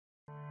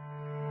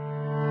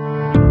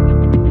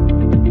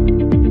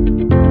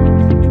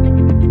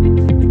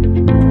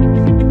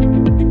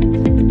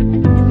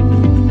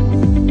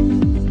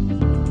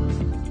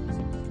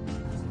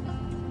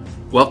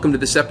Welcome to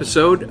this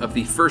episode of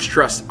the First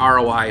Trust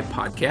ROI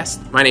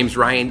Podcast. My name is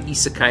Ryan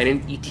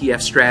Isakainen,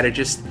 ETF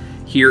strategist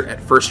here at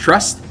First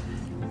Trust.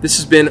 This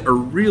has been a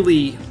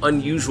really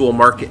unusual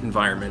market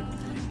environment.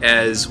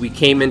 As we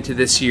came into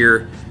this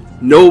year,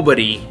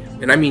 nobody,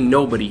 and I mean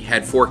nobody,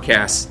 had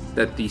forecasts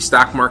that the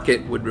stock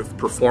market would have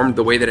performed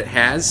the way that it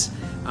has.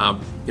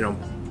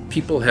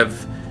 People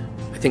have,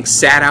 I think,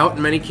 sat out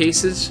in many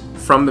cases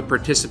from the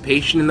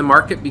participation in the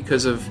market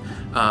because of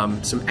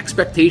some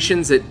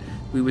expectations that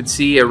we would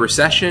see a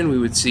recession, we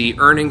would see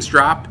earnings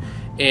drop,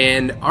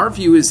 and our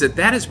view is that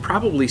that is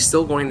probably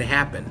still going to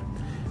happen.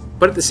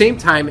 But at the same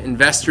time,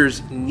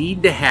 investors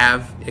need to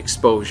have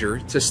exposure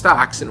to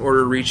stocks in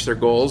order to reach their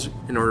goals,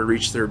 in order to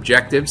reach their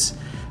objectives,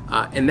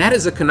 and that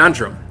is a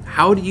conundrum.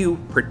 How do you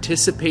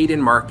participate in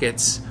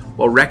markets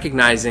while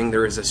recognizing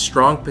there is a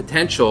strong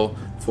potential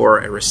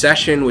for a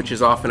recession, which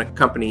is often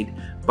accompanied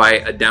by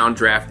a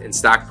downdraft in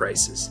stock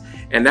prices?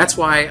 And that's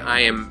why I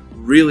am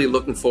really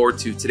looking forward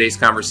to today's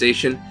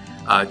conversation.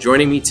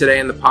 Joining me today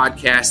on the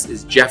podcast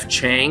is Jeff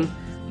Chang,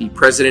 the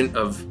president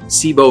of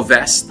SIBO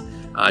Vest.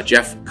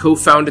 Jeff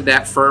co-founded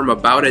that firm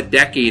about a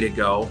decade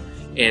ago,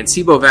 and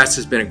SIBO Vest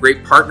has been a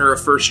great partner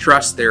of First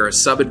Trust. They're a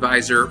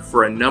sub-advisor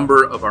for a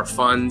number of our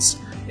funds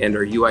and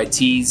our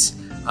UITs,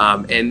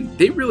 and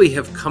they really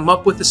have come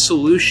up with a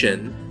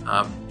solution.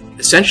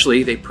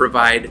 Essentially, they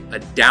provide a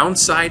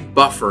downside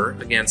buffer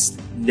against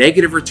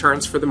negative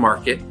returns for the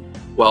market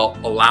while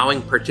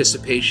allowing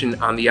participation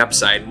on the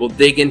upside. We'll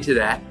dig into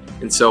that.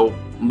 And so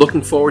I'm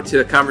looking forward to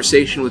the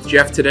conversation with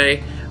Jeff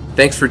today.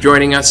 Thanks for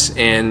joining us,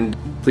 and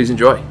please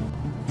enjoy.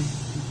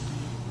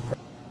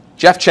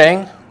 Jeff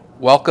Chang,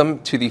 welcome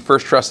to the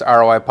First Trust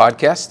ROI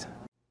Podcast.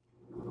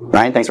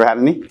 Ryan, thanks for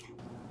having me.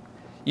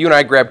 You and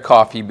I grabbed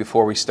coffee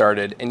before we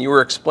started, and you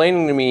were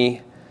explaining to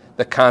me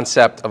the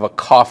concept of a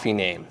coffee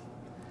name.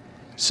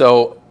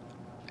 So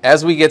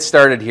as we get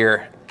started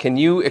here, can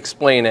you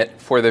explain it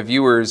for the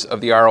viewers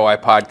of the ROI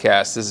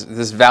Podcast,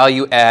 this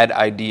value add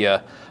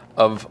idea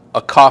of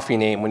a coffee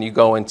name when you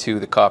go into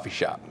the coffee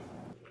shop?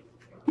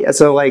 Yeah,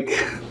 so like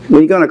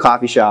when you go in a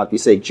coffee shop, you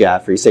say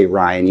Jeff or you say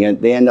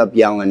Ryan. They end up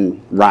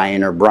yelling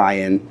Ryan or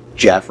Brian,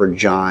 Jeff or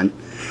John.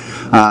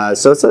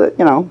 So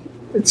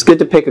it's good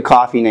to pick a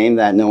coffee name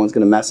that no one's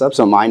going to mess up.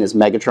 So mine is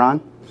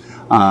Megatron.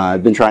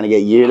 I've been trying to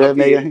get you to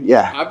make it.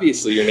 Yeah.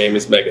 Obviously, your name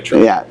is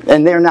Megatron. Yeah,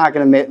 and they're not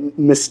going to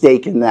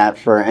mistake that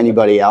for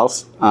anybody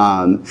else.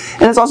 And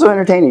it's also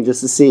entertaining just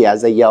to see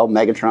as they yell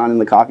Megatron in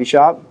the coffee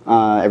shop.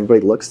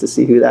 Everybody looks to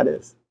see who that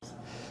is.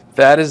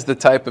 That is the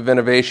type of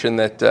innovation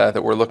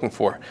that we're looking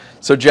for.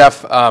 So,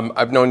 Jeff,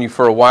 I've known you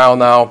for a while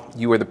now.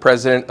 You were the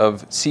president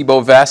of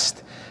SIBO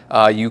Vest.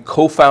 You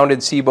co-founded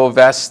SIBO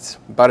Vest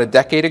about a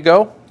decade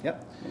ago.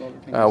 Yep.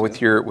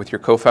 With your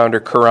co-founder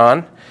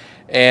Karan,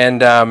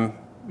 and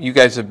you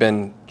guys have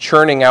been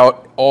churning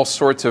out all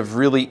sorts of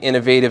really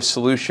innovative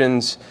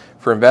solutions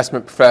for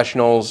investment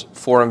professionals,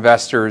 for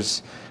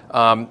investors.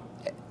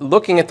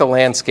 Looking at the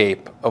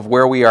landscape of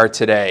where we are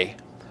today,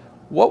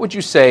 what would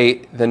you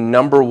say the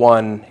number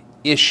one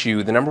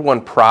issue, the number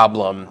one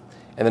problem,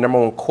 and the number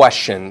one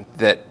question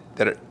that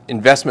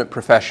investment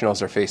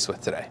professionals are faced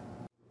with today?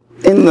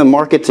 In the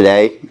market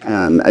today,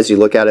 as you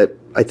look at it,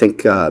 I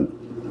think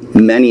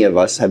many of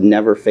us have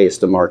never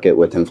faced a market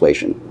with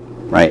inflation,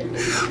 right?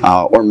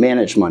 Or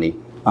manage money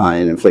in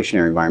an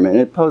inflationary environment.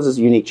 And it poses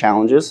unique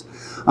challenges,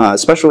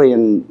 especially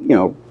in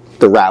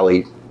the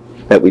rally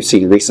that we've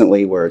seen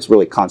recently, where it's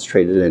really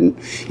concentrated in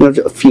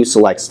a few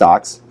select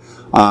stocks.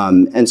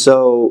 And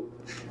so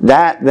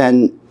that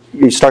then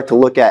you start to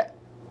look at,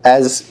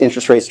 as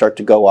interest rates start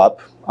to go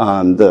up,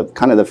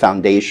 the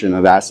foundation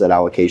of asset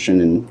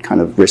allocation and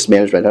kind of risk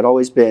management had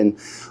always been,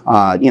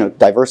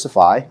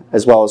 diversify,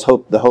 as well as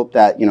the hope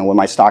that when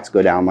my stocks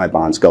go down, my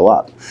bonds go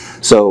up.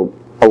 So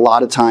a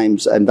lot of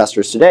times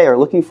investors today are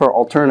looking for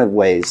alternative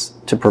ways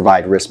to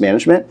provide risk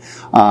management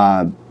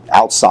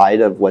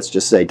outside of, let's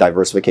just say,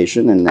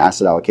 diversification and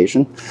asset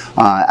allocation,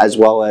 as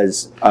well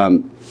as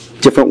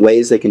different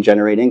ways they can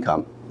generate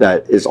income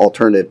that is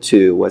alternative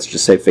to, let's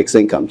just say, fixed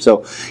income.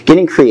 So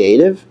getting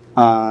creative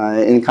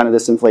in kind of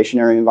this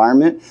inflationary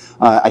environment,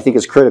 I think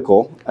is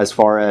critical as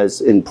far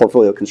as in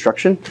portfolio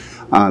construction,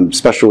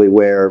 especially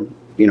where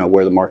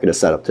the market is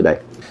set up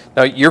today.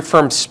 Now, your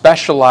firm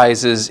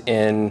specializes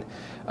in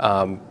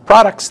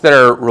products that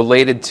are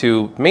related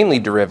to mainly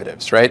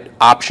derivatives, right?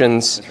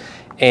 Options,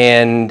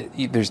 and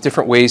there's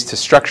different ways to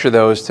structure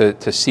those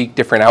to seek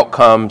different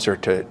outcomes or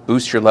to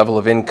boost your level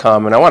of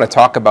income, and I want to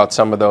talk about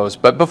some of those.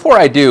 But before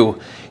I do,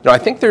 I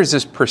think there's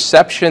this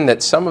perception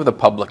that some of the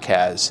public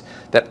has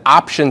that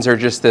options are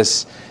just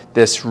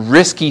this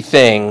risky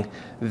thing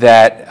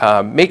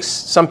that makes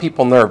some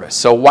people nervous.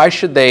 So why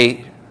should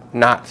they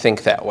not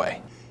think that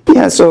way?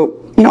 Yeah,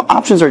 so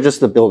options are just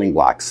the building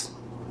blocks,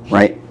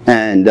 right?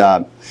 And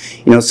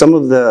some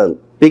of the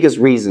biggest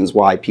reasons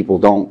why people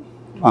don't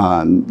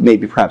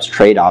maybe perhaps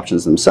trade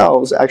options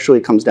themselves actually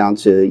comes down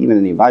to, even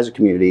in the advisor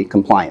community,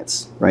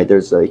 compliance, right?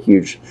 There's a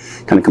huge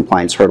kind of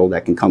compliance hurdle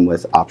that can come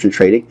with option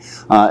trading,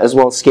 as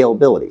well as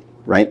scalability,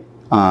 right?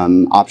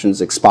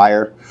 Options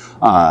expire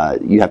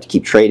You have to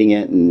keep trading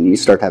it, and you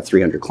start to have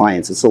 300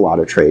 clients. It's a lot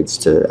of trades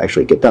to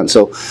actually get done.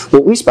 So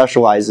what we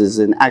specialize is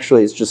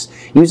just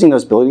using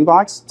those building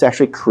blocks to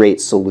actually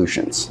create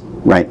solutions,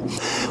 right?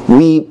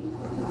 We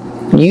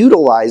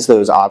utilize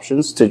those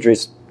options to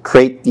just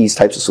create these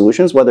types of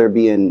solutions, whether it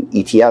be in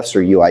ETFs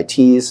or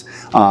UITs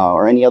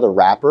or any other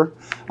wrapper.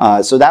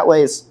 So that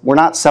way, we're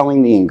not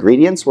selling the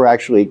ingredients; we're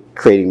actually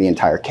creating the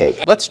entire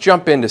cake. Let's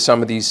jump into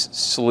some of these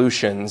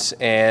solutions,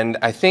 and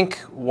I think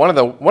one of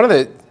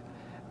the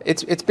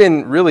it's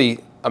been really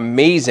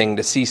amazing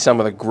to see some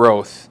of the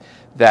growth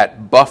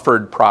that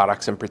buffered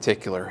products in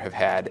particular have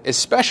had.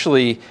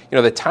 Especially,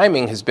 the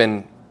timing has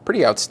been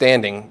pretty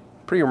outstanding,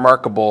 pretty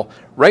remarkable.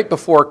 Right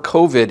before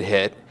COVID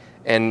hit,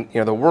 and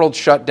the world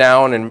shut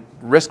down and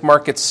risk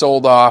markets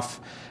sold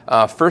off,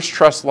 First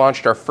Trust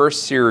launched our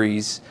first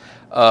series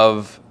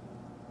of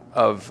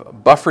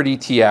buffered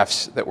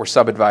ETFs that were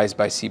sub-advised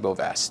by Cboe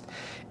Vest.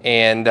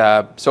 And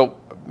so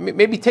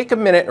maybe take a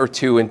minute or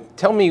two and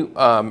tell me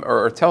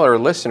or tell our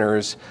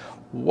listeners,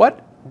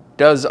 what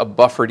does a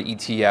buffered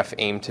ETF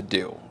aim to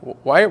do?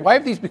 Why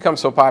have these become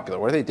so popular?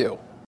 What do they do?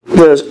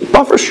 The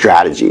buffer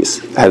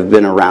strategies have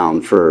been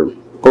around for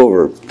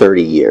over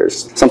 30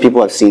 years. Some people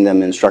have seen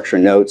them in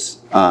structured notes,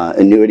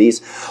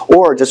 annuities,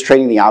 or just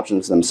trading the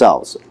options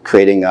themselves,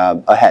 creating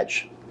a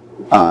hedge.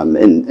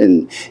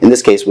 In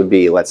this case would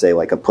be, let's say,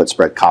 like a put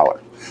spread collar.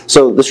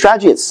 So the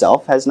strategy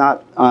itself has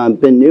not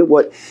been new.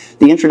 What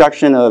the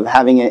introduction of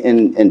having it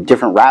in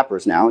different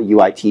wrappers now,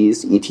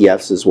 UITs,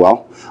 ETFs as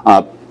well,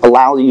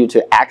 allow you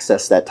to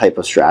access that type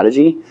of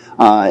strategy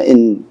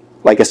in,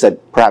 like I said,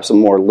 perhaps a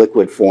more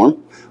liquid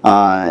form.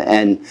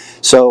 And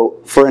so,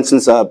 for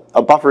instance, a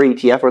buffer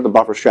ETF or the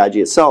buffer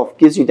strategy itself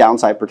gives you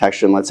downside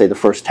protection, let's say the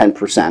first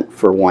 10%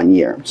 for 1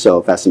 year. So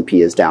if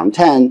S&P is down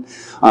 10,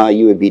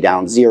 you would be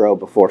down 0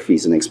 before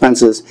fees and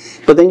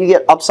expenses. But then you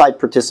get upside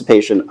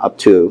participation up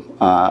to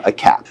a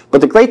cap.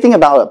 But the great thing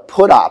about a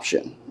put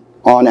option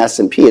on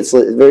S&P, it's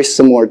very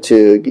similar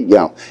to,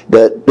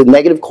 the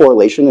negative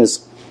correlation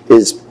is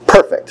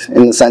perfect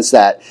in the sense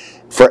that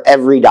for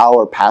every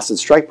dollar past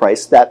its strike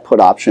price, that put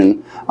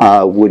option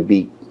would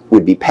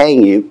be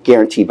paying you,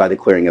 guaranteed by the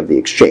clearing of the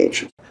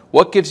exchange.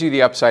 What gives you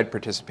the upside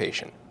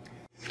participation?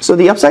 So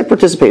the upside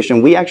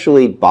participation, we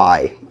actually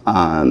buy,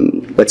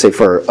 let's say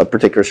for a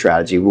particular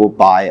strategy, we'll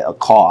buy a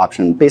call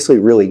option basically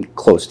really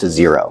close to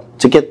 0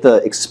 to get the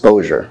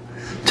exposure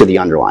to the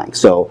underlying.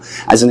 So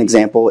as an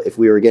example, if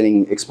we were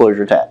getting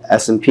exposure to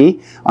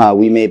S&P,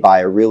 we may buy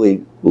a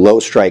really low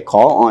strike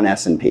call on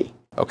S&P.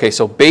 Okay,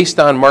 so based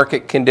on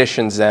market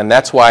conditions then,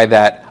 that's why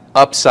that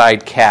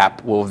upside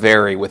cap will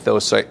vary with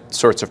those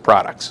sorts of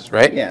products,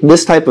 right? Yeah.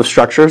 This type of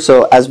structure,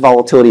 so as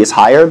volatility is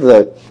higher,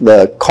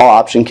 the call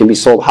option can be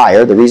sold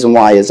higher. The reason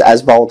why is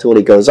as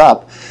volatility goes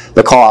up,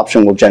 the call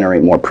option will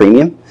generate more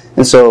premium.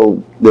 And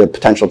so the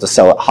potential to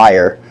sell it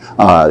higher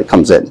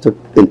comes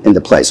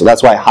into play. So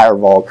that's why higher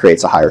vol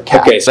creates a higher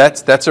cap. Okay, so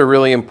that's a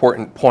really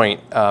important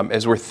point.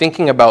 As we're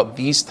thinking about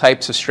these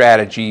types of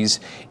strategies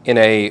in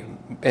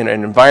an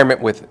environment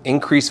with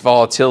increased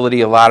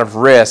volatility, a lot of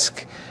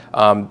risk,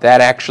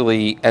 that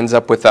actually ends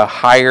up with a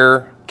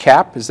higher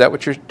cap. Is that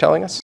what you're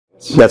telling us?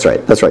 That's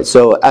right.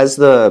 So as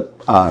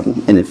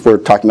and if we're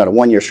talking about a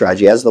 1-year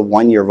strategy, as the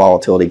 1-year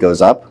volatility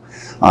goes up,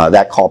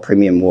 that call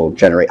premium will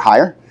generate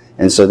higher,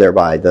 and so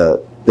thereby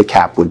the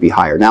cap would be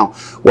higher. Now,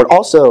 what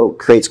also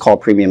creates call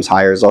premiums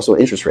higher is also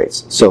interest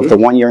rates. So if the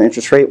 1-year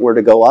interest rate were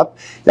to go up,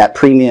 that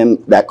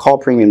call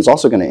premium is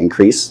also going to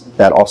increase.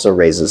 That also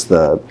raises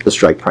the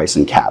strike price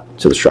and cap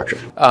to the structure.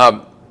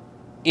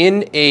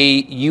 In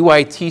a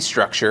UIT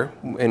structure,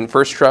 in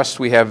First Trust,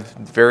 we have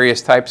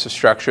various types of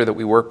structure that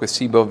we work with.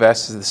 Cboe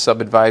Vest as the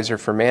sub-advisor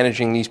for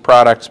managing these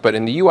products. But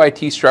in the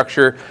UIT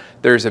structure,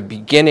 there's a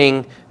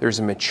beginning, there's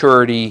a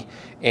maturity,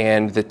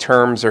 and the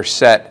terms are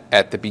set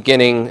at the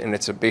beginning, and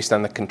it's based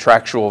on the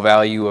contractual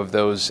value of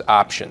those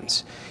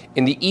options.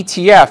 In the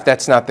ETF,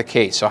 that's not the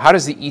case. So how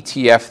does the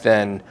ETF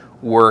then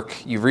work?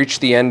 You've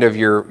reached the end of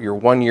your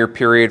 1-year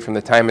period from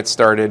the time it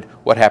started.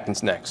 What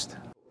happens next?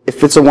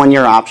 If it's a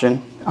 1-year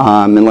option,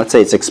 and let's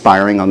say it's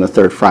expiring on the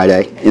third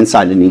Friday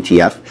inside an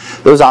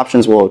ETF, those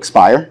options will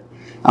expire,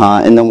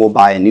 and then we'll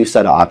buy a new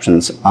set of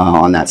options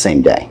on that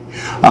same day.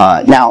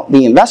 Now,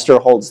 the investor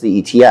holds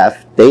the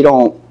ETF. They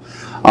don't,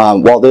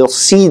 while they'll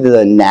see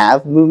the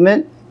NAV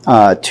movement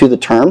to the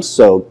terms,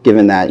 so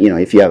given that,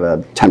 if you have a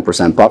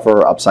 10% buffer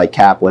or upside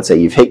cap, let's say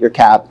you've hit your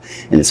cap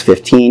and it's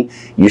 15,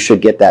 you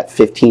should get that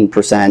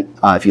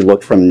 15% if you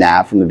look from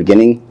NAV from the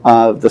beginning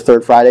of the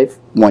third Friday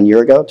 1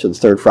 year ago to the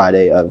third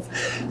Friday of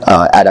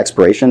at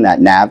expiration. That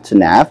NAV to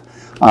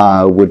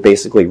NAV would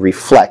basically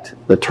reflect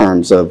the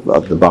terms of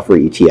the buffer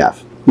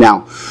ETF.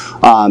 Now,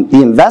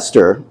 the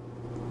investor,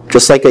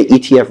 just like an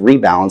ETF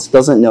rebalance,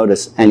 doesn't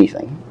notice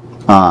anything.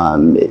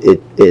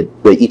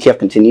 The ETF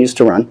continues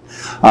to run.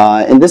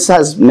 And this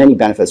has many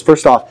benefits.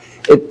 First off,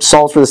 it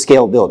solves for the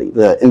scalability.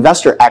 The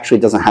investor actually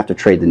doesn't have to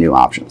trade the new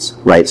options,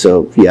 right?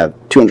 So if you have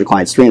 200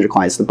 clients, 300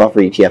 clients, the buffer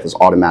ETF is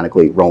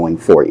automatically rolling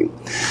for you.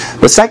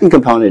 The second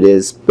component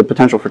is the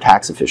potential for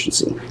tax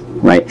efficiency,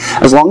 right?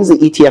 As long as the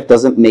ETF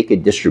doesn't make a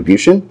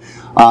distribution,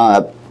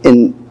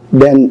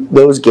 then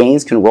those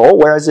gains can roll.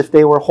 Whereas if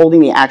they were holding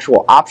the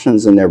actual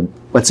options in their,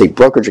 let's say,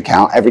 brokerage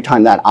account every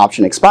time that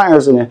option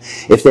expires, and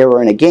if they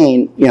were in a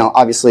gain,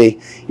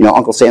 obviously,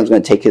 Uncle Sam's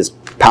going to take his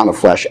pound of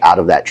flesh out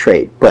of that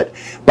trade. But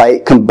by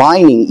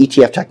combining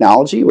ETF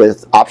technology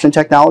with option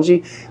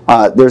technology,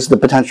 there's the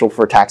potential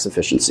for tax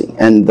efficiency.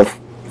 And the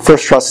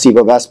First Trust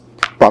CBOVest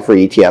buffer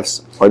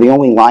ETFs are the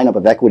only lineup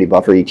of equity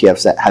buffer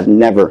ETFs that have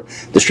never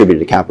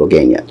distributed a capital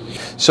gain yet.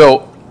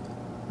 So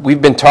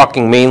we've been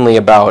talking mainly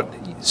about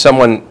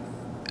someone,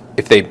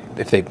 if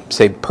they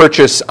say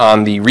purchase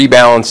on the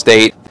rebalance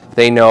date,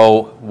 they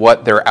know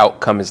what their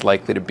outcome is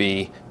likely to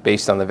be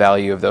based on the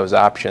value of those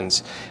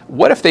options.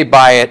 What if they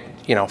buy it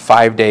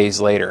 5 days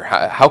later?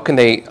 How can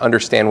they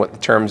understand what the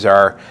terms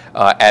are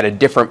at a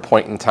different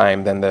point in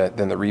time than the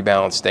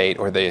rebalance date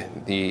or the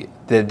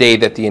day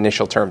that the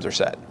initial terms are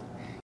set?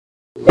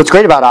 What's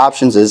great about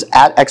options is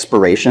at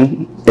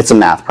expiration, it's a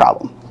math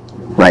problem,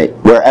 right?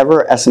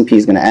 Wherever S&P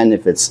is going to end,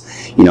 if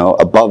it's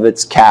above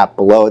its cap,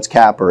 below its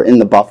cap, or in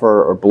the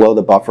buffer or below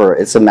the buffer,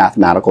 it's a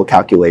mathematical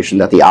calculation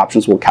that the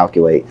options will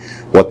calculate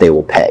what they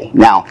will pay.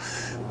 Now,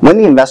 when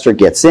the investor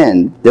gets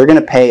in, they're going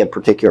to pay a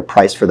particular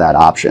price for that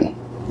option.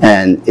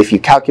 And if you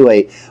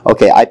calculate,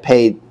 okay, I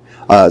paid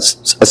a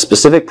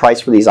specific price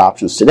for these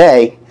options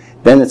today,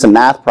 then it's a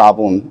math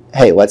problem.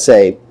 Hey, let's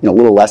say a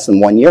little less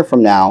than 1 year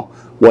from now,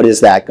 what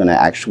is that going to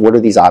actually? What are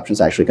these options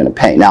actually going to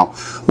pay? Now,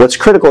 what's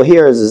critical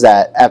here is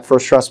that at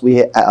First Trust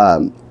we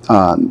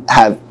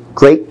have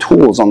great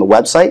tools on the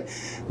website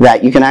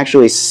that you can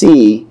actually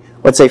see.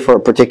 Let's say for a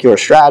particular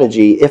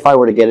strategy, if I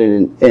were to get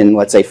it in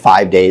let's say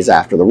 5 days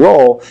after the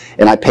roll,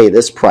 and I pay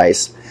this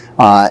price,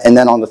 and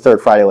then on the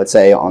third Friday, let's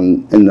say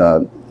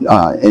in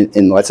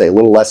let's say a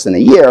little less than a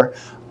year,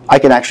 I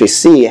can actually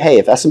see, hey,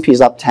 if S&P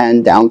is up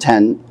 10, down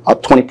 10,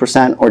 up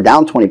 20%, or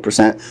down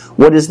 20%,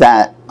 what is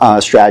that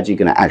strategy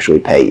going to actually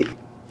pay you?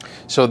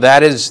 So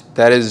that is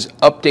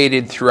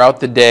updated throughout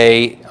the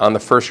day on the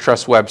First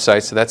Trust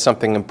website. So that's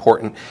something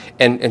important.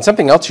 And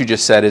something else you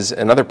just said is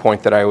another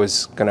point that I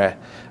was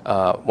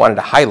wanted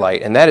to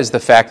highlight, and that is the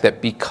fact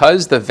that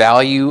because the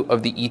value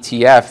of the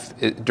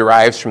ETF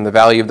derives from the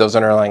value of those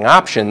underlying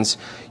options,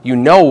 you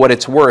know what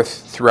it's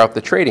worth throughout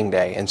the trading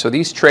day. And so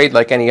these trade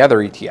like any other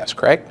ETFs,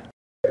 correct?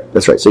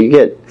 That's right. So you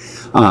get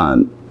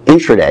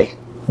intraday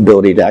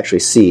ability to actually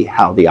see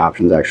how the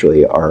options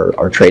actually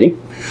are trading.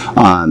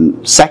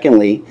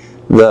 Secondly,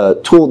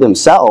 the tool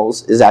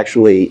themselves is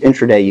actually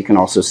intraday. You can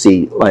also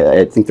see,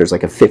 I think there's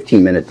like a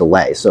 15-minute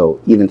delay.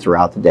 So even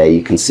throughout the day,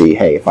 you can see,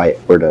 hey, if I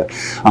were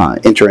to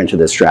enter into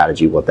this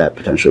strategy, what that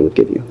potentially would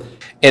give you.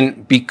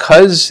 And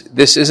because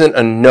this isn't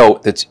a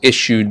note that's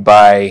issued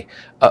by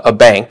a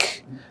bank,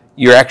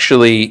 you're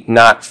actually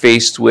not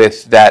faced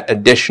with that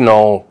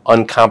additional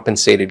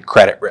uncompensated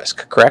credit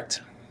risk,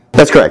 correct?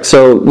 That's correct.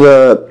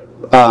 So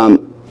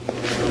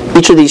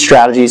each of these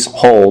strategies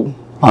hold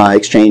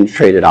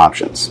exchange-traded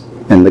options.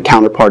 And the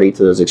counterparty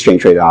to those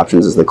exchange-traded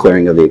options is the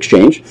clearing of the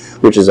exchange,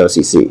 which is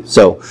OCC.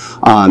 So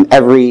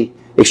every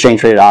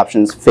exchange-traded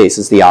options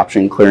faces the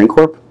option clearing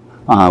corp,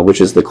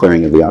 which is the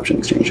clearing of the option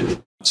exchange.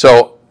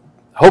 So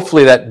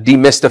hopefully that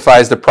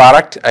demystifies the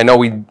product. I know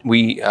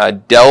we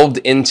delved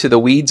into the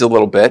weeds a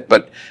little bit,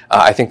 but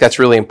I think that's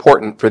really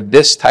important for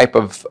this type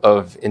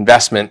of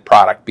investment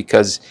product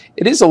because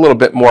it is a little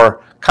bit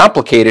more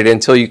complicated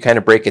until you kind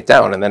of break it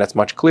down, and then it's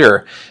much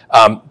clearer.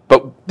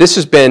 But this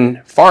has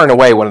been far and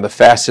away one of the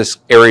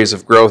fastest areas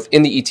of growth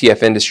in the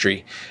ETF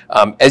industry.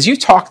 As you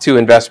talk to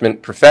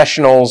investment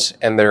professionals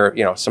and their,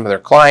 some of their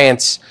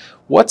clients,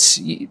 what's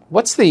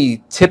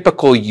the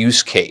typical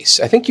use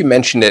case? I think you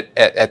mentioned it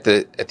at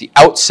the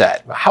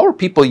outset. How are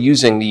people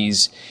using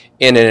these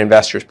in an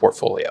investor's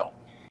portfolio?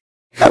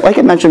 Like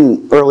I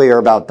mentioned earlier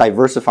about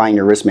diversifying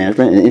your risk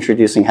management and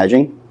introducing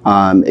hedging,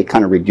 it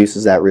kind of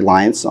reduces that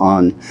reliance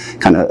on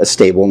kind of a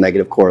stable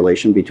negative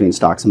correlation between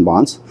stocks and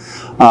bonds.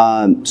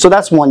 So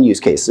that's one use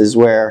case is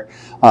where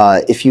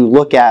if you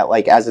look at,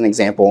 like as an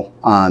example,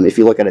 if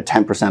you look at a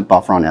 10%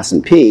 buffer on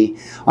S&P,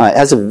 it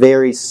has a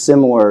very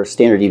similar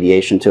standard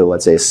deviation to,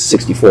 let's say, a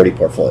 60-40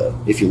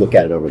 portfolio if you look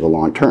at it over the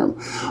long term.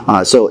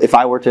 So if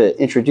I were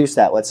to introduce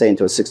that, let's say,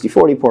 into a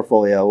 60-40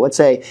 portfolio, let's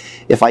say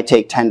if I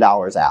take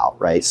 $10 out,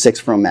 right, 6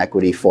 from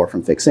equity, 4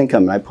 from fixed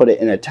income, and I put it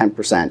in a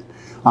 10%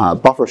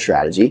 buffer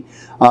strategy,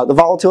 the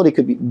volatility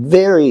could be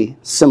very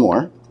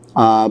similar.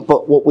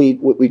 But what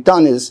we've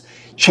done is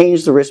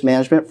change the risk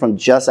management from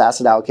just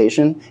asset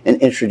allocation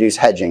and introduce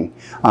hedging,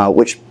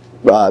 which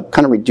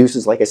kind of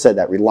reduces, like I said,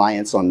 that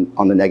reliance on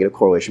the negative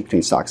correlation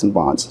between stocks and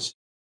bonds.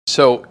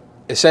 So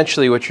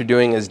essentially what you're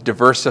doing is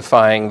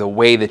diversifying the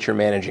way that you're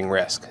managing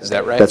risk. Is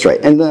that right? That's right.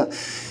 And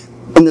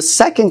the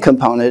second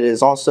component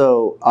is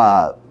also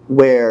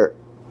where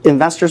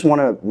investors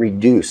want to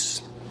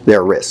reduce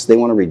their risk. They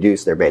want to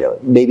reduce their beta.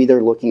 Maybe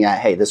they're looking at,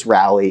 hey, this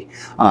rally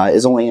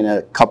is only in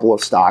a couple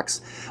of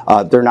stocks.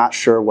 They're not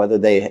sure whether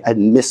they had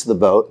missed the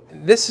boat.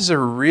 This is a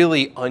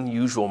really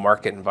unusual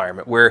market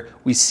environment where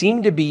we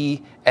seem to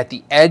be at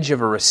the edge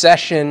of a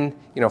recession.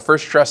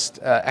 First Trust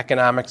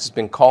Economics has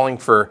been calling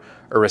for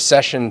a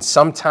recession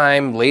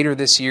sometime later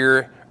this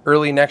year,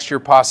 early next year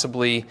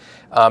possibly.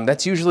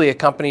 That's usually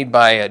accompanied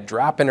by a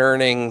drop in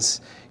earnings.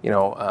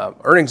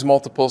 Earnings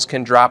multiples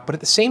can drop, but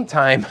at the same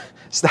time,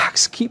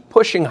 stocks keep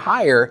pushing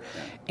higher.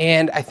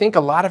 And I think a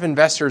lot of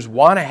investors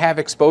want to have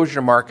exposure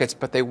to markets,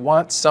 but they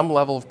want some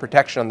level of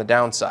protection on the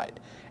downside.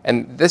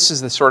 And this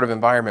is the sort of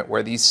environment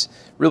where these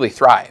really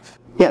thrive.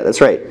 Yeah, that's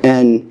right.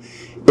 And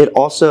it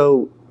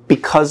also,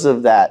 because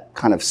of that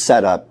kind of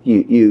setup,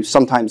 you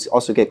sometimes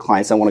also get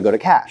clients that want to go to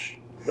cash.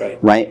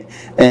 Right?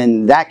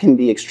 And that can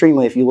be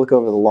extremely, if you look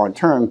over the long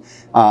term,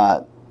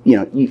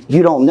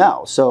 you don't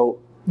know. So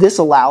this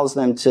allows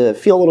them to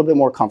feel a little bit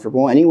more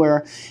comfortable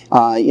anywhere.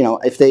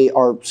 If they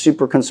are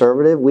super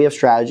conservative, we have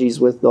strategies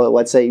with,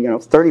 let's say,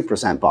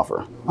 30%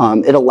 buffer.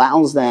 It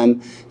allows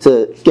them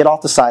to get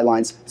off the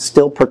sidelines,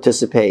 still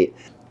participate.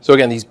 So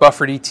again, these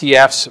buffered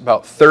ETFs,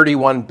 about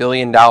 $31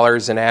 billion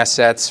in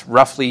assets,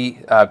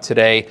 roughly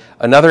today.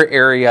 Another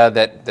area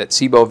that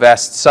SIBO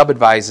Vest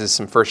sub-advises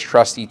some First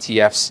Trust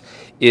ETFs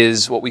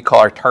is what we call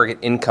our target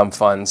income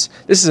funds.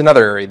 This is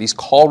another area. These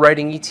call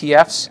writing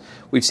ETFs,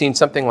 we've seen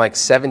something like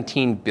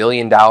 $17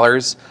 billion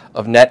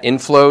of net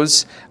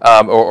inflows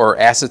or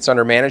assets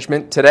under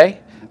management today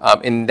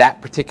in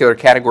that particular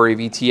category of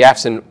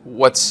ETFs. And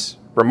what's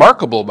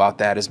remarkable about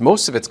that is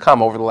most of it's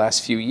come over the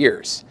last few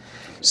years.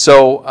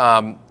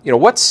 So,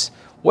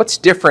 what's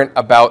different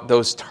about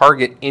those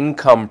target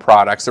income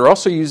products? They're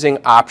also using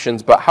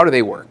options, but how do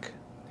they work?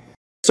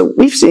 So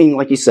we've seen,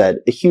 like you said,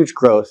 a huge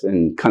growth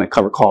in kind of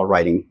cover call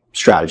writing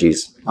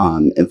strategies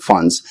and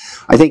funds.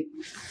 I think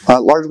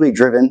largely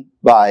driven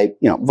by,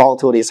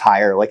 volatility is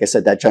higher. Like I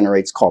said, that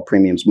generates call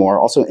premiums more.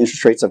 Also,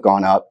 interest rates have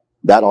gone up.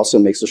 That also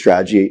makes the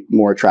strategy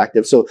more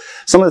attractive. So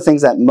some of the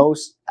things that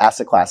most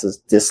asset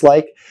classes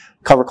dislike,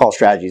 cover call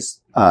strategies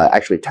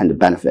actually tend to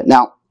benefit.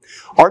 Now,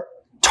 our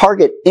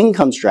target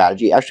income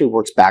strategy actually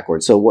works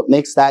backwards. So what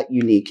makes that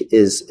unique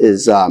is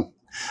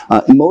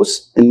in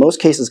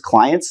most cases,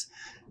 clients,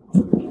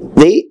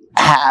 they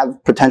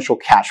have potential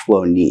cash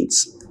flow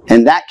needs.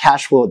 And that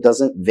cash flow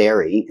doesn't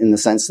vary in the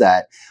sense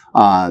that,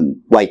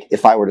 like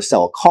if I were to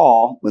sell a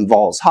call, when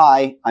vol is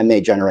high, I may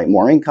generate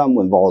more income.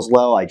 When vol is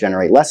low, I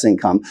generate less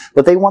income.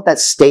 But they want that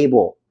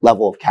stable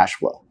level of cash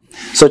flow.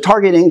 So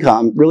target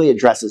income really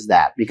addresses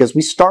that because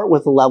we start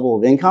with a level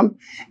of income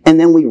and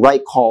then we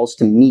write calls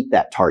to meet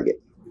that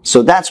target.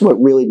 So that's what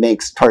really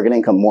makes target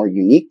income more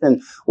unique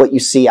than what you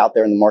see out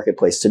there in the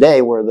marketplace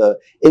today where the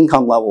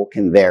income level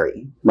can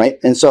vary, right?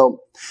 And so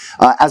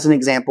as an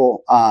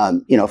example,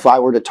 if I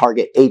were to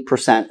target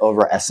 8%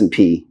 over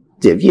S&P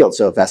div yield,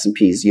 so if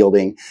S&P is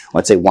yielding,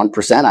 let's say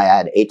 1%, I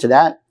add 8 to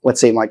that,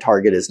 let's say my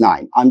target is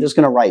 9. I'm just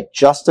going to write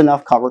just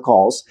enough cover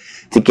calls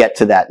to get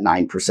to that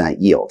 9%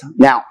 yield.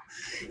 Now,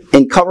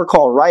 in cover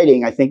call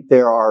writing, I think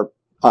there are,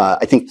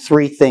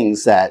 three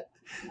things that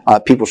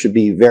people should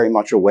be very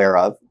much aware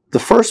of. The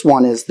first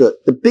one is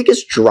the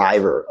biggest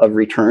driver of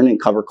return in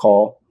cover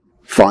call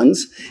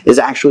funds is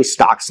actually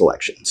stock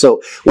selection. So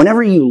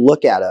whenever you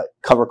look at a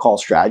cover call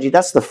strategy,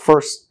 that's the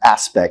first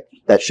aspect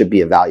that should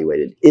be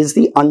evaluated. Is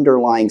the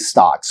underlying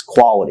stocks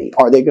quality?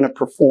 Are they going to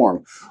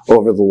perform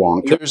over the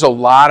long term? There's a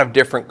lot of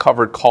different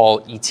covered call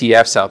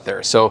ETFs out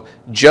there. So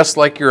just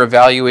like you're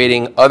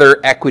evaluating other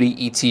equity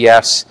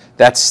ETFs,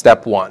 that's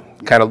step one.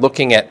 Kind of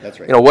looking at,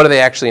 what do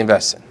they actually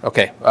invest in?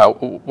 Okay,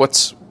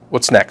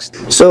 What's next?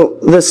 So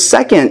the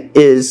second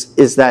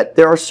is that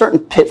there are certain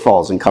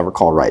pitfalls in cover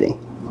call writing.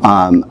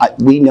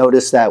 We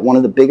noticed that one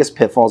of the biggest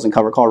pitfalls in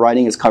cover call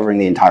writing is covering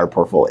the entire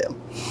portfolio.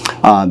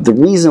 The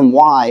reason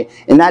why,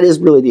 and that is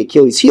really the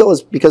Achilles heel,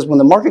 is because when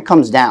the market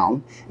comes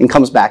down and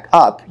comes back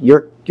up,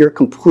 you're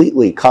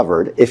completely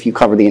covered if you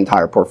cover the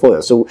entire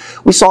portfolio. So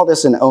we saw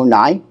this in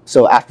 2009.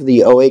 So after the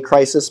 2008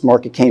 crisis,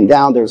 market came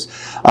down. There's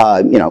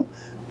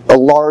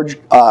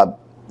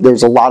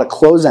there's a lot of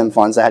closed-end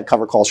funds that had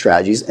cover call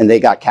strategies, and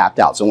they got capped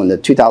out. So when the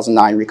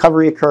 2009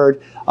 recovery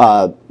occurred,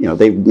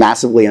 they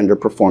massively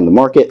underperformed the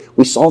market.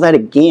 We saw that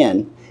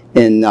again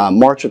in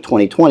March of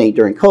 2020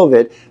 during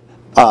COVID.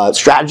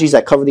 Strategies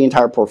that cover the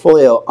entire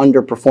portfolio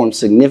underperformed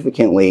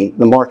significantly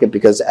the market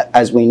because,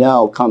 as we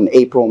know, come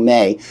April,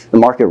 May, the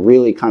market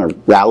really kind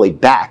of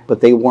rallied back,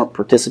 but they weren't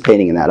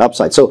participating in that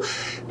upside. So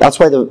that's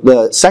why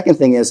the second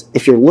thing is,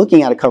 if you're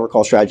looking at a cover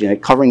call strategy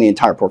and covering the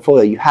entire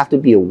portfolio, you have to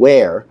be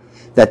aware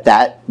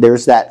that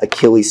there's that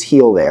Achilles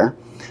heel there.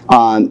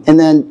 And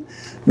then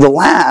the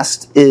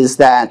last is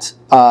that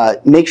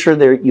make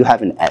sure you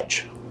have an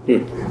edge.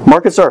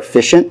 Markets are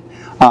efficient.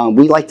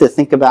 We like to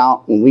think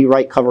about, when we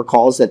write cover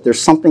calls, that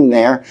there's something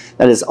there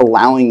that is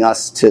allowing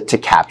us to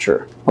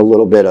capture a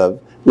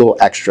little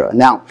extra.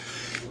 Now,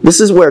 this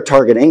is where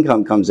target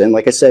income comes in.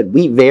 Like I said,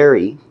 we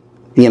vary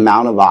the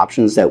amount of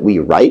options that we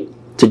write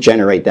to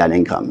generate that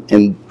income.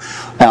 And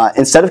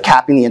instead of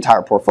capping the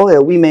entire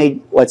portfolio, we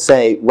made, let's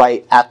say,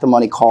 right at the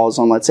money calls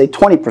on, let's say,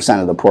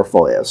 20% of the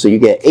portfolio. So you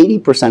get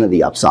 80% of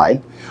the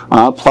upside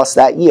plus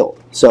that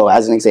yield. So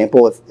as an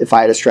example, if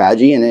I had a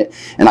strategy and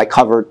I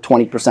covered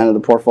 20% of the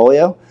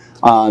portfolio,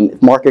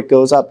 if market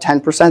goes up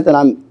 10%, then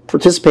I'm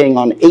participating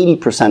on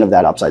 80% of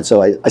that upside.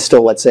 So I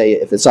still, let's say,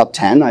 if it's up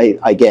 10,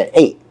 I get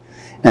 8.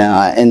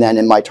 And then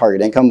in my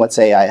target income, let's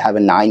say I have a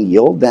 9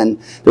 yield, then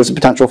there's a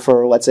potential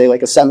for, let's say,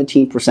 like a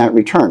 17%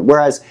 return.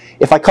 Whereas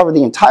if I cover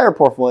the entire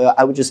portfolio,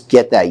 I would just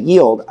get that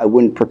yield. I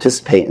wouldn't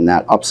participate in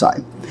that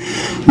upside.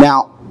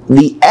 Now,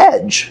 the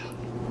edge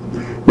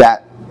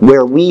that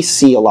where we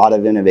see a lot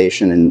of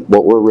innovation and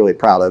what we're really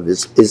proud of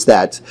is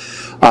that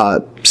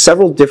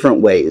several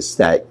different ways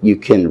that you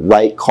can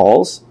write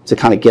calls to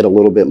kind of get a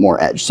little bit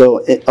more edge.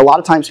 So a lot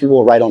of times people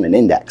will write on an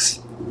index,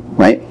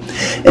 right?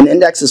 An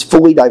index is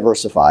fully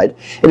diversified,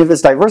 and if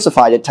it's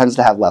diversified, it tends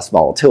to have less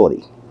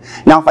volatility.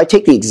 Now, if I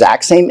take the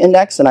exact same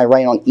index and I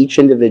write on each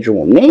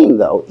individual name,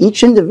 though,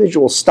 each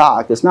individual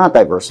stock is not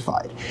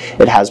diversified.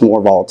 It has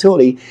more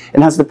volatility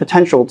and has the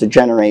potential to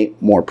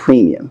generate more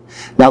premium.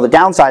 Now, the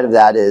downside of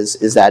that is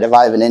that if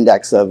I have an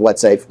index of,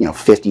 let's say,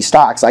 50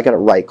 stocks, I got to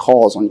write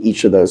calls on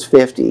each of those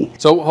 50.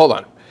 So hold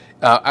on.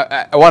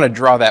 I want to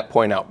draw that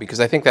point out because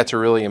I think that's a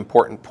really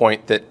important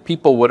point that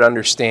people would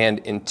understand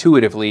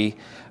intuitively,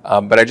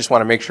 but I just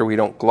want to make sure we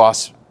don't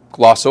gloss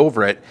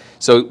over it.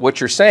 So what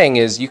you're saying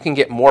is you can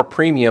get more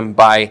premium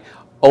by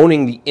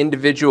owning the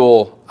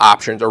individual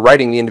options or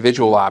writing the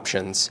individual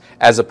options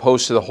as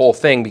opposed to the whole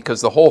thing, because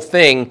the whole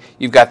thing,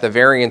 you've got the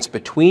variance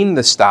between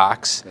the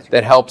stocks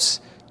that helps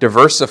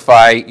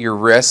diversify your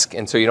risk,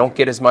 and so you don't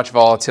get as much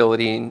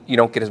volatility and you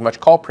don't get as much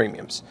call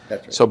premiums.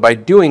 That's right. So by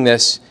doing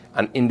this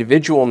on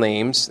individual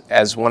names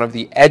as one of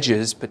the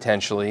edges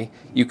potentially,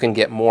 you can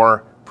get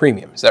more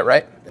premium. Is that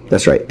right?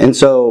 That's right. And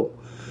so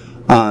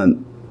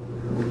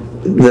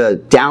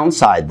the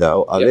downside,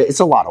 though, of it, it's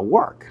a lot of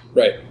work.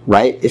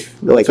 Right.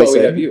 If, like I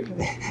said, we have you.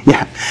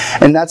 Yeah.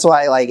 And that's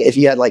why, like, if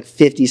you had like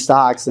 50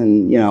 stocks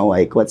and,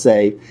 like, let's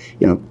say,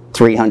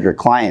 300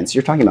 clients,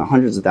 you're talking about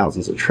hundreds of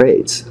thousands of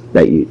trades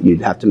that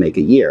you'd have to make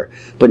a year.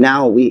 But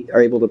now we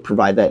are able to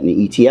provide that in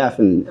an ETF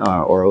and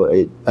or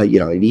an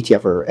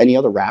ETF or any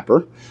other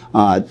wrapper.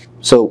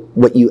 So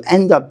what you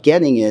end up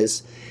getting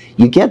is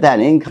you get that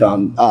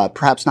income,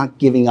 perhaps not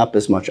giving up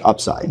as much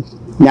upside.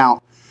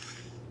 Now,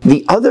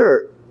 the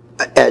other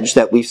edge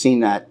that we've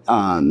seen that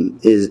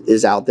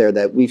is out there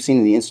that we've seen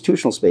in the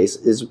institutional space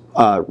is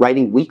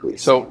writing weekly.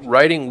 So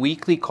writing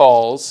weekly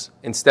calls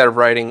instead of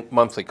writing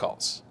monthly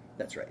calls.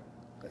 That's right.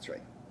 That's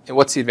right. And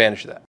what's the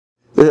advantage of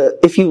that?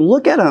 If you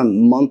look at a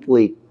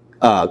monthly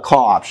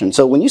call option,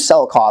 so when you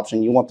sell a call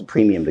option, you want the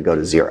premium to go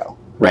to zero,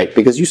 right?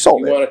 Because you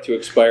sold it. You want it to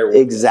expire.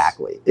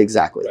 Exactly.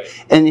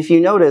 Right. And if you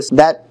notice,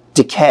 that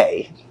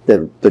decay,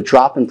 the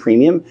drop in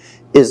premium,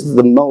 is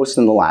the most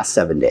in the last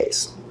 7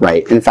 days,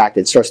 right? In fact,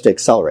 it starts to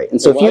accelerate.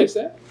 And so why is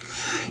that?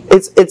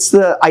 It's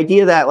the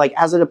idea that, like,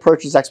 as it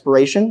approaches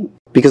expiration,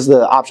 because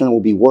the option will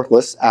be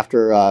worthless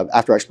after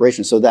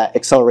expiration, so that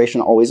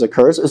acceleration always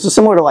occurs. It's just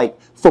similar to like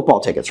football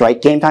tickets,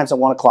 right? Game time's at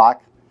 1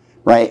 o'clock,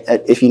 right?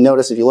 If you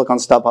notice, if you look on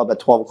StubHub at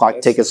 12 o'clock,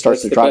 tickets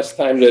starts to drop. That's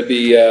the best time to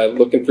be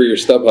looking for your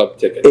StubHub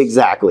tickets.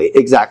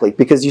 Exactly,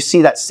 because you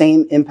see that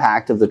same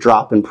impact of the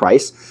drop in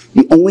price.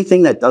 The only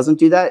thing that doesn't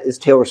do that is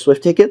Taylor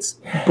Swift tickets,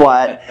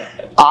 but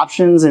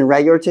options and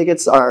regular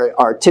tickets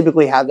are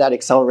typically have that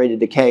accelerated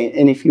decay.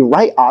 And if you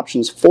write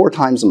options 4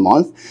 times a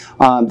month,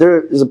 there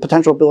is a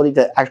potential ability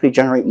to actually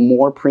generate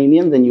more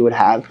premium than you would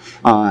have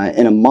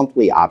in a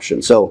monthly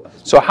option. So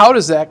how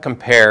does that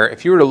compare?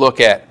 If you were to look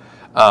at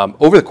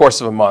over the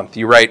course of a month,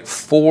 you write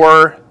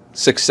 4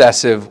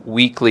 successive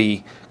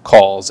weekly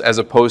calls as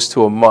opposed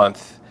to a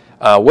month.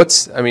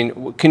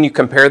 Can you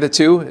compare the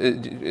two?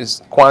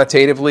 Is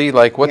quantitatively,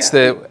 like, what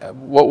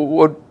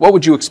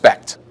would you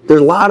expect?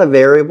 There's a lot of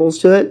variables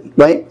to it,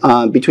 right?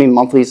 Between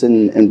monthlies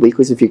and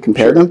weeklies, if you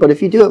compare them. But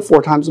if you do it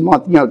 4 times a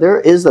month,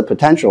 there is the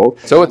potential.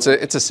 So it's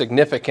a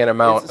significant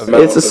amount.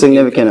 It's a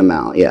significant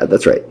amount. Yeah,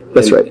 that's right.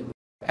 Right.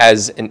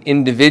 As an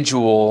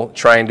individual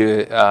trying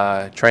to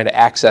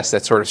access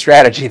that sort of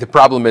strategy, the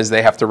problem is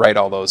they have to write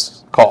all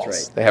those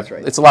calls. That's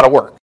right. It's a lot of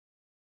work.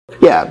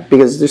 Yeah,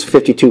 because there's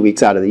 52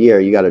 weeks out of the year,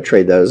 you got to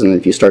trade those, and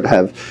if you start to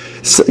have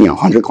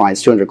 100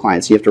 clients, 200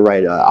 clients, you have to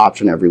write an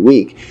option every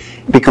week.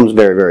 It becomes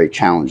very, very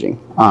challenging.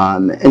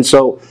 And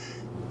so,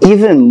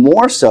 even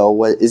more so,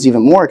 what is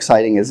even more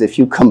exciting is if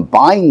you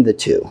combine the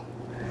two,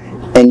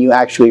 and you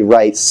actually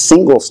write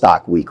single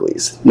stock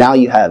weeklies. Now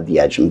you have the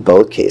edge in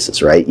both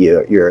cases, right?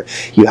 You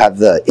have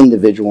the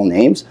individual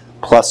names,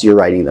 plus you're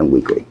writing them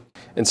weekly.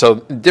 And so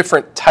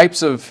different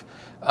types of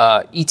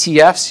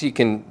ETFs, you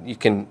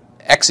can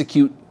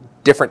execute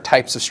different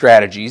types of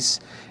strategies.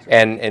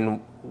 And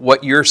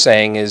what you're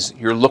saying is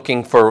you're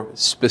looking for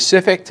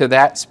specific to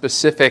that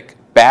specific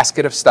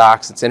basket of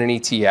stocks that's in an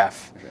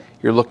ETF.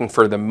 You're looking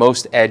for the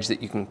most edge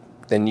that you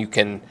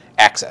can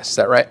access. Is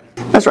that right?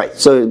 That's right.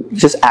 So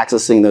just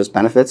accessing those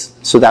benefits,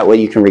 so that way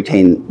you can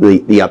retain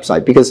the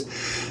upside. Because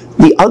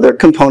The other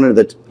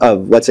component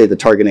of let's say, the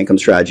target income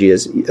strategy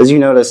is, as you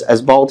notice,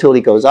 as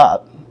volatility goes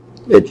up,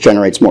 it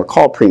generates more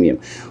call premium.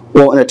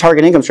 Well, in a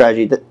target income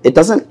strategy, it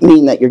doesn't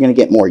mean that you're going to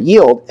get more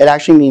yield. It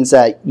actually means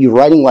that you're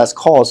writing less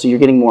calls, so you're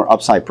getting more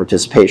upside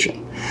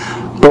participation.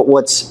 But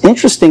what's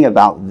interesting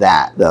about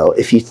that, though,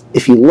 if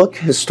you look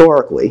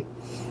historically,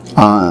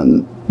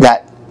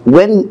 that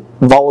when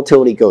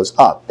volatility goes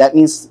up, that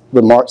means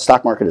the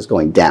stock market is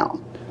going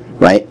down,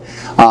 right?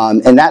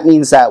 And that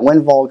means that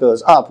when vol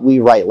goes up, we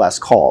write less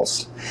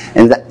calls.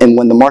 And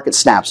when the market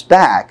snaps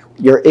back,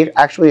 you're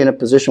actually in a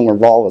position where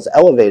vol is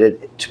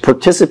elevated to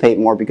participate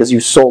more because you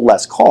sold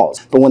less calls.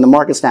 But when the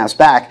market snaps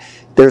back,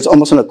 there's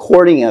almost an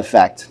accordion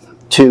effect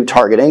to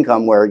target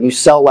income where you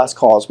sell less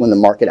calls when the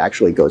market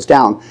actually goes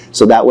down.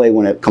 So that way,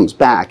 when it comes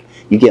back,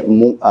 you get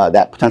more,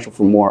 that potential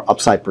for more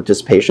upside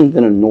participation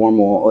than a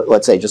normal,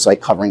 let's say, just like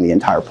covering the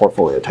entire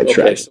portfolio type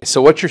strategy.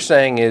 So what you're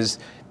saying is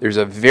there's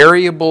a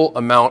variable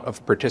amount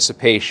of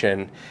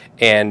participation,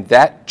 and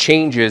that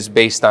changes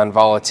based on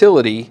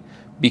volatility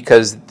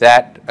because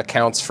that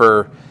accounts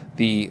for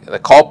the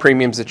call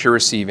premiums that you're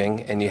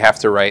receiving, and you have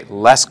to write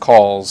less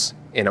calls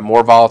in a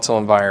more volatile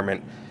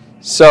environment.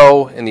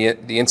 So in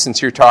the instance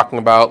you're talking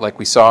about, like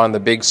we saw in the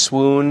big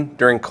swoon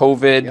during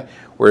COVID, yep,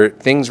 where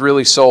things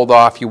really sold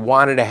off, you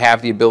wanted to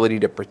have the ability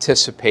to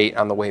participate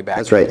on the way back.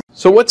 That's right.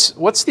 So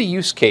what's the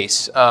use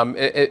case?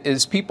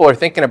 As people are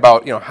thinking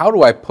about, how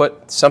do I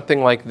put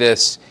something like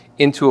this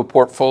into a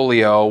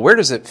portfolio? Where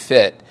does it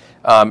fit?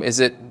 Does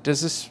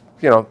this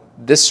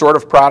this sort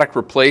of product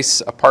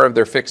replace a part of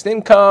their fixed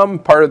income,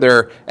 part of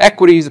their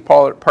equities,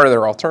 part of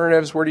their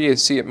alternatives? Where do you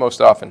see it most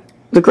often?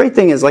 The great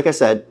thing is, like I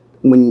said,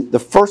 the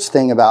first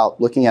thing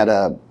about looking at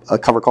a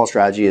cover call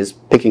strategy is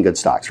picking good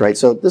stocks, right?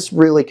 So this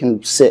really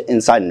can sit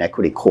inside an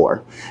equity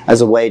core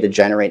as a way to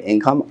generate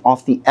income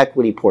off the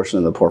equity portion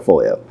of the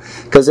portfolio.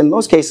 Because in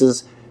most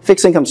cases,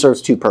 fixed income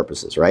serves two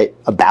purposes, right?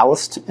 A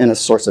ballast and a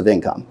source of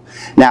income.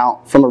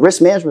 Now, from a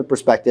risk management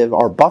perspective,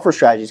 our buffer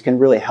strategies can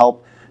really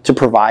help to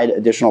provide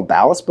additional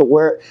ballast, but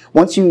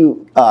once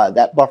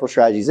that buffer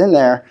strategy is in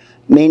there,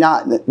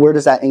 where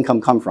does that income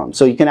come from?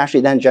 So you can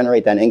actually then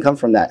generate that income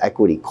from that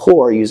equity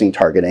core using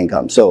target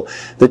income. So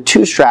the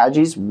two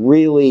strategies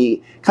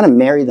really kind of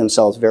marry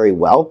themselves very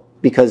well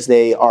because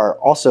they are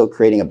also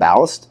creating a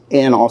ballast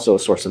and also a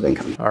source of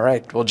income. All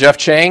right. Well, Jeff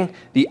Chang,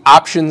 the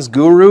options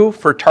guru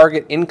for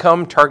target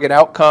income, target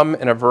outcome,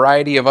 and a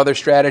variety of other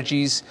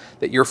strategies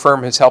that your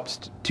firm has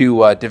helped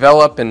to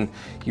develop, and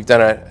you've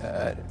done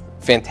a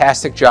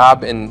fantastic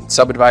job in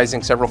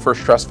sub-advising several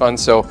First Trust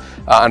funds. So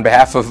on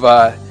behalf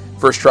of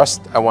First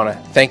Trust, I want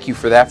to thank you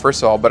for that,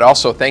 first of all, but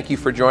also thank you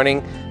for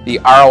joining the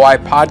ROI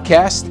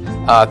Podcast.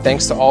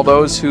 Thanks to all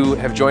those who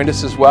have joined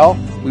us as well.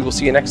 We will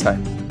see you next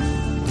time.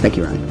 Thank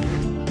you, Ryan.